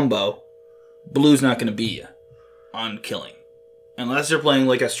combo, Blue's not going to beat you on killing. Unless they're playing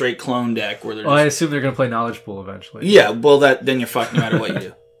like a straight clone deck where they're I assume they're going to play Knowledge Pool eventually. Yeah, well, then you're fucked no matter what you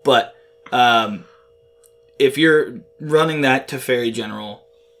do. But if you're running that Teferi General,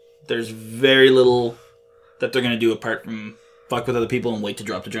 there's very little that they're going to do apart from fuck with other people and wait to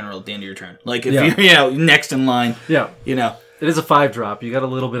drop the General at the end of your turn. Like, if you're next in line, It is a 5-drop. You got a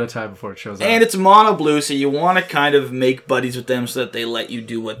little bit of time before it shows up. And it's mono blue, so you want to kind of make buddies with them so that they let you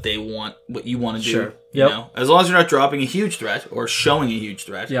do what they want, what you want to do. Sure. You know? As long as you're not dropping a huge threat or showing a huge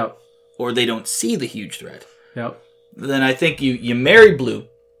threat. Yep. Or they don't see the huge threat. Yep. I think you marry blue.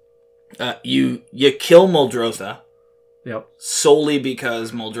 You kill Muldrotha. Yep. Solely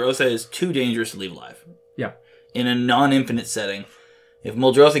because Muldrotha is too dangerous to leave alive. Yeah. In a non-infinite setting, if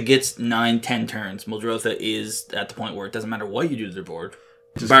Muldrotha gets 9-10 turns, Muldrotha is at the point where it doesn't matter what you do to their board,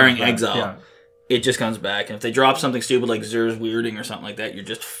 barring exile, it just comes back. And if they drop something stupid like Zur's Weirding or something like that, you're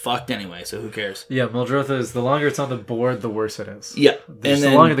just fucked anyway, so who cares? Yeah, Muldrotha is, the longer it's on the board, the worse it is. Yeah. And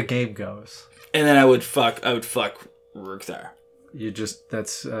the longer the game goes. And then I would fuck Rukthar. You just,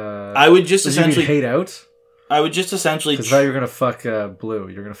 that's... I would just essentially... hate out? I would just essentially... Because now you're going to fuck blue.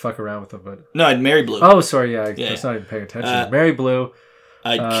 You're going to fuck around with them, but... No, I'd marry blue. Oh, sorry, I was not even paying attention. Marry blue.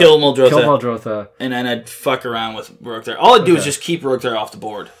 I'd kill Muldrotha. And then I'd fuck around with Rukthar. All I'd do is just keep Rukthar off the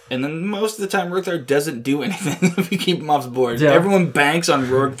board. And then most of the time, Rukthar doesn't do anything if you keep him off the board. Yeah. Everyone banks on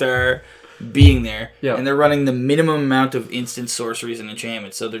Rukthar being there. Yeah. And they're running the minimum amount of instant sorceries and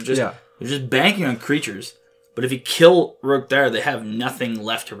enchantments. So they're just banking on creatures. But if you kill Rukthar, they have nothing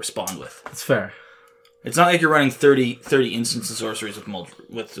left to respond with. That's fair. It's not like you're running 30 instants and sorceries with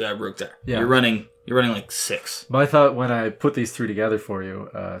Rukthar. Yeah. You're running like 6. My thought when I put these 3 together for you,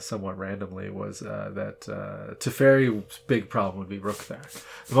 somewhat randomly, was that Teferi's big problem would be Rukthar.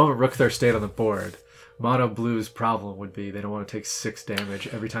 The moment Rukthar stayed on the board, Mono Blue's problem would be they don't want to take 6 damage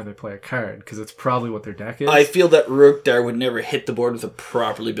every time they play a card, because it's probably what their deck is. I feel that Rukthar would never hit the board with a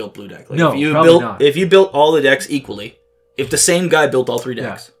properly built blue deck. Like no, probably not. If you built all the decks equally, if the same guy built all 3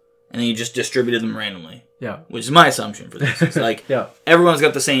 decks, and then you just distributed them randomly, which is my assumption for this. It's like everyone's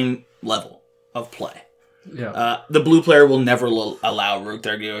got the same level of play. Yeah. The blue player will never allow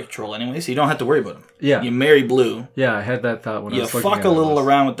Rukthar to get control anyway, so you don't have to worry about him. Yeah. You marry blue. Yeah, I had that thought when I was looking at it. You fuck a little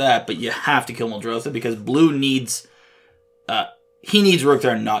around with that, but you have to kill Muldrotha because blue needs... he needs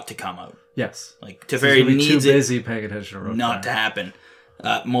Rukthar not to come out. Yes. Like, Teferi needs too busy paying attention to Rukthar. Not to happen.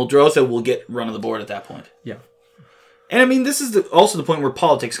 Muldrotha will get run of the board at that point. Yeah. And I mean, this is also the point where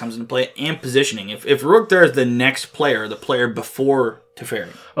politics comes into play and positioning. If Rukthar is the next player, the player before Teferi.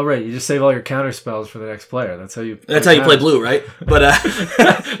 Oh right, you just save all your counter spells for the next player. That's how you. That's how you play blue, right? But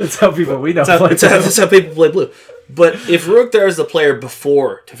that's how people we know. That's how people play blue. But if Rukthar is the player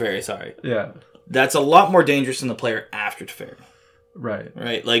before Teferi, that's a lot more dangerous than the player after Teferi. Right.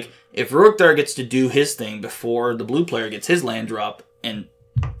 Right. Like if Rukthar gets to do his thing before the blue player gets his land drop and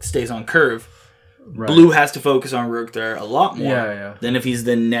stays on curve. Right. Blue has to focus on Rukthar a lot more than if he's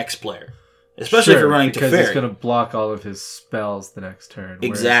the next player. Especially if you're running Teferi. Because he's going to block all of his spells the next turn.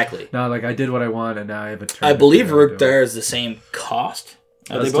 Exactly. Now, like, I did what I want, and now I have a turn. I believe Rukthar is the same cost.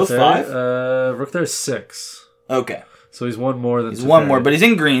 Are they both 5? Rukthar is 6. Okay. So he's one more than He's Teferi. One more, but he's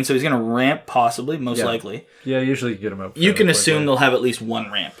in green, so he's going to ramp, possibly, most likely. Yeah, usually you get him up. You can assume they'll have at least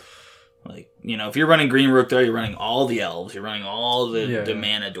one ramp. Like, you know, if you're running green Rukthar, you're running all the elves, you're running all the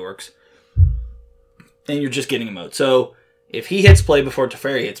mana dorks. And you're just getting him out. So, if he hits play before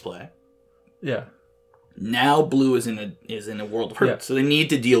Teferi hits play, now blue is in a world of hurt. Yeah. So they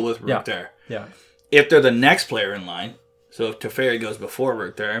need to deal with Rukthar. Yeah. If they're the next player in line, so if Teferi goes before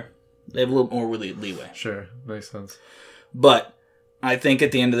Rukthar, they have a little more leeway. Sure, makes sense. But I think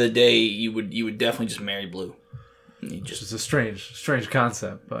at the end of the day, you would definitely just marry blue. It's a strange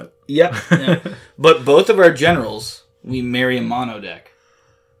concept, but yeah. But both of our generals, we marry a mono deck.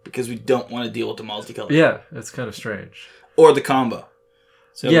 Because we don't want to deal with the multicolor. Yeah, that's kind of strange. Or the combo.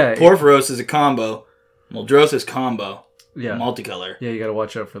 So Porphyros is a combo. Muldrotha is combo. Yeah. Multicolor. Yeah, you got to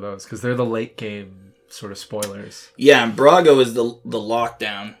watch out for those. Because they're the late game sort of spoilers. Yeah, and Brago is the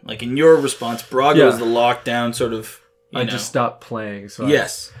lockdown. Like in your response, Brago is the lockdown sort of... I just stopped playing. So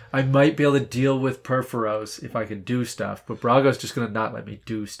yes. I might be able to deal with Porphyros if I can do stuff. But Brago's just going to not let me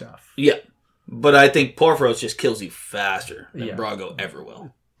do stuff. Yeah. But I think Porphyros just kills you faster than Brago ever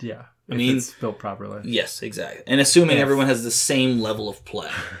will. Yeah, I mean, it's built properly. Yes, exactly. And assuming everyone has the same level of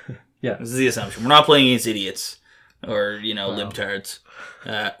play. This is the assumption. We're not playing against idiots or, libtards.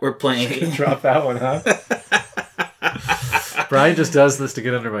 We're playing... Drop that one, huh? Brian just does this to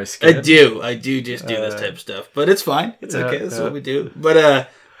get under my skin. I do just do this type of stuff. But it's fine. It's okay. That's what we do. But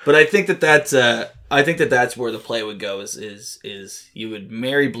I think that's I think that's where the play would go. Is you would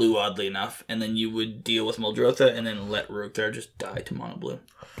marry Blue, oddly enough, and then you would deal with Muldrotha, and then let Rukthar just die to Mono Blue.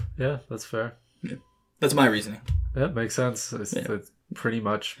 Yeah, that's fair. Yeah. That's my reasoning. Yeah, makes sense. That's pretty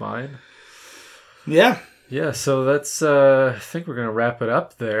much mine. Yeah. Yeah, so that's, I think we're going to wrap it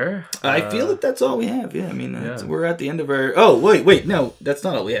up there. I feel like that's all we have. Yeah, I mean, we're at the end of our... Oh, wait, no, that's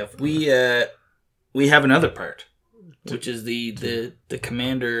not all we have. We have another part, which is the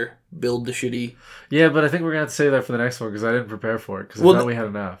commander build the shitty... Yeah, but I think we're going to have to save that for the next one, because I didn't prepare for it, because I thought we had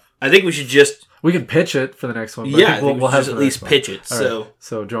enough. I think we should just... We can pitch it for the next one. But yeah, I think we'll have at least pitch it. So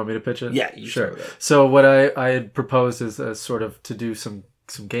do you want me to pitch it? Yeah, sure. So what I had proposed is sort of to do some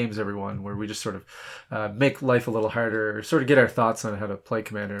games, everyone, where we just sort of make life a little harder, or sort of get our thoughts on how to play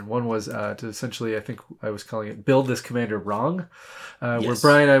Commander. And one was to essentially, I think I was calling it Build This Commander Wrong, where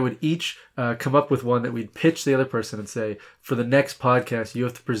Brian and I would each come up with one that we'd pitch the other person and say, for the next podcast, you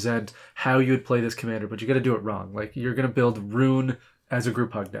have to present how you would play this Commander, but you got to do it wrong. Like, you're going to build Rune as a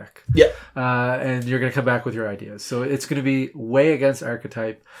group hug deck. Yeah. And you're going to come back with your ideas. So it's going to be way against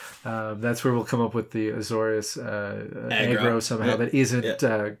archetype. That's where we'll come up with the Azorius aggro somehow that isn't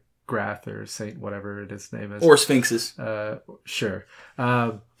Grath or Saint, whatever his name is. Or Sphinxes. Sure.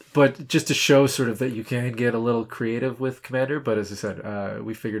 But just to show sort of that you can get a little creative with Commander. But as I said,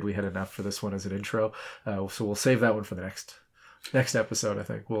 we figured we had enough for this one as an intro. So we'll save that one for the next episode. I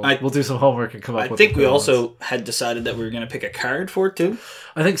think we'll do some homework and come up with. I think we also had decided that we were going to pick a card for it too.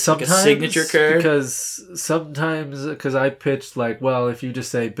 I think sometimes like a signature card, because I pitched like, well, if you just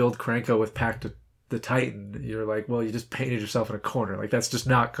say build Krenko with Pact the Titan, you're like, well, you just painted yourself in a corner. Like, that's just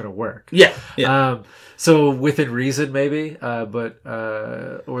not going to work. Yeah. So within reason, maybe, but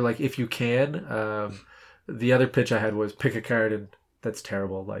or like if you can, the other pitch I had was pick a card, and that's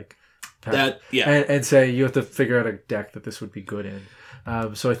terrible. Like. And say you have to figure out a deck that this would be good in.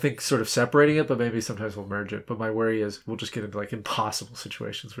 So I think sort of separating it, but maybe sometimes we'll merge it. But my worry is we'll just get into like impossible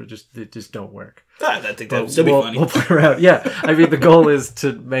situations where it just don't work. I think that would still be funny. We'll play around. Yeah, I mean the goal is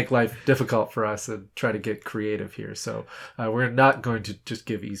to make life difficult for us and try to get creative here. So we're not going to just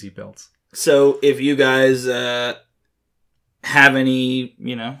give easy builds. So if you guys have any,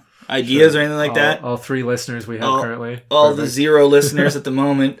 ideas or anything like that. All 3 listeners we have currently. All the 0 listeners at the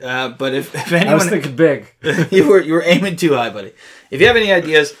moment. But if anyone... I was thinking big. you were aiming too high, buddy. If you have any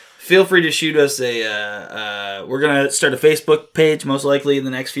ideas, feel free to shoot us a... we're going to start a Facebook page, most likely, in the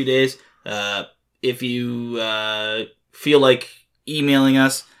next few days. If you feel like emailing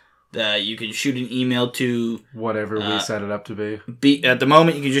us, you can shoot an email to... whatever we set it up to be. At the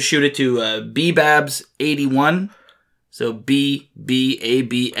moment, you can just shoot it to bbabs81. So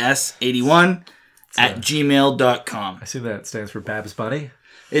BBABS81 at gmail.com. I assume that stands for Babs Bunny.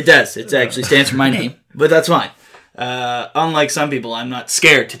 It does. It actually stands for my name, but that's fine. Unlike some people, I'm not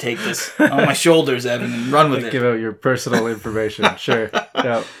scared to take this on my shoulders, Evan, and run with it. Give out your personal information. Sure.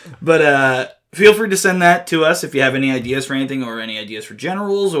 Yeah. But feel free to send that to us if you have any ideas for anything, or any ideas for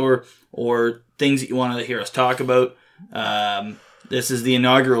generals, or things that you want to hear us talk about. This is the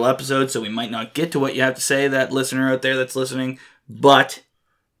inaugural episode, so we might not get to what you have to say, that listener out there that's listening, but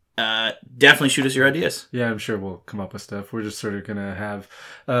definitely shoot us your ideas. Yeah, I'm sure we'll come up with stuff. We're just sort of going to have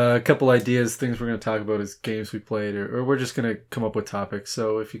a couple ideas, things we're going to talk about as games we played, or we're just going to come up with topics.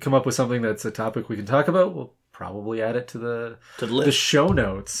 So if you come up with something that's a topic we can talk about, we'll probably add it to the show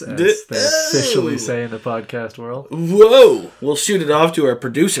notes, as they officially say in the podcast world. Whoa! We'll shoot it off to our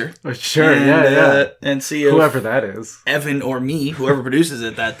producer. Sure, yeah. And see whoever that is. Evan or me, whoever produces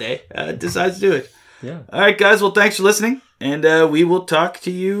it that day, decides to do it. Yeah. All right, guys. Well, thanks for listening, and we will talk to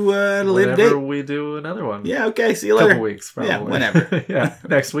you at a later date. Whenever we do another one. Yeah, okay. See you later. Couple weeks, probably. Yeah, whenever. Yeah,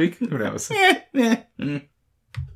 next week? Who knows? Yeah.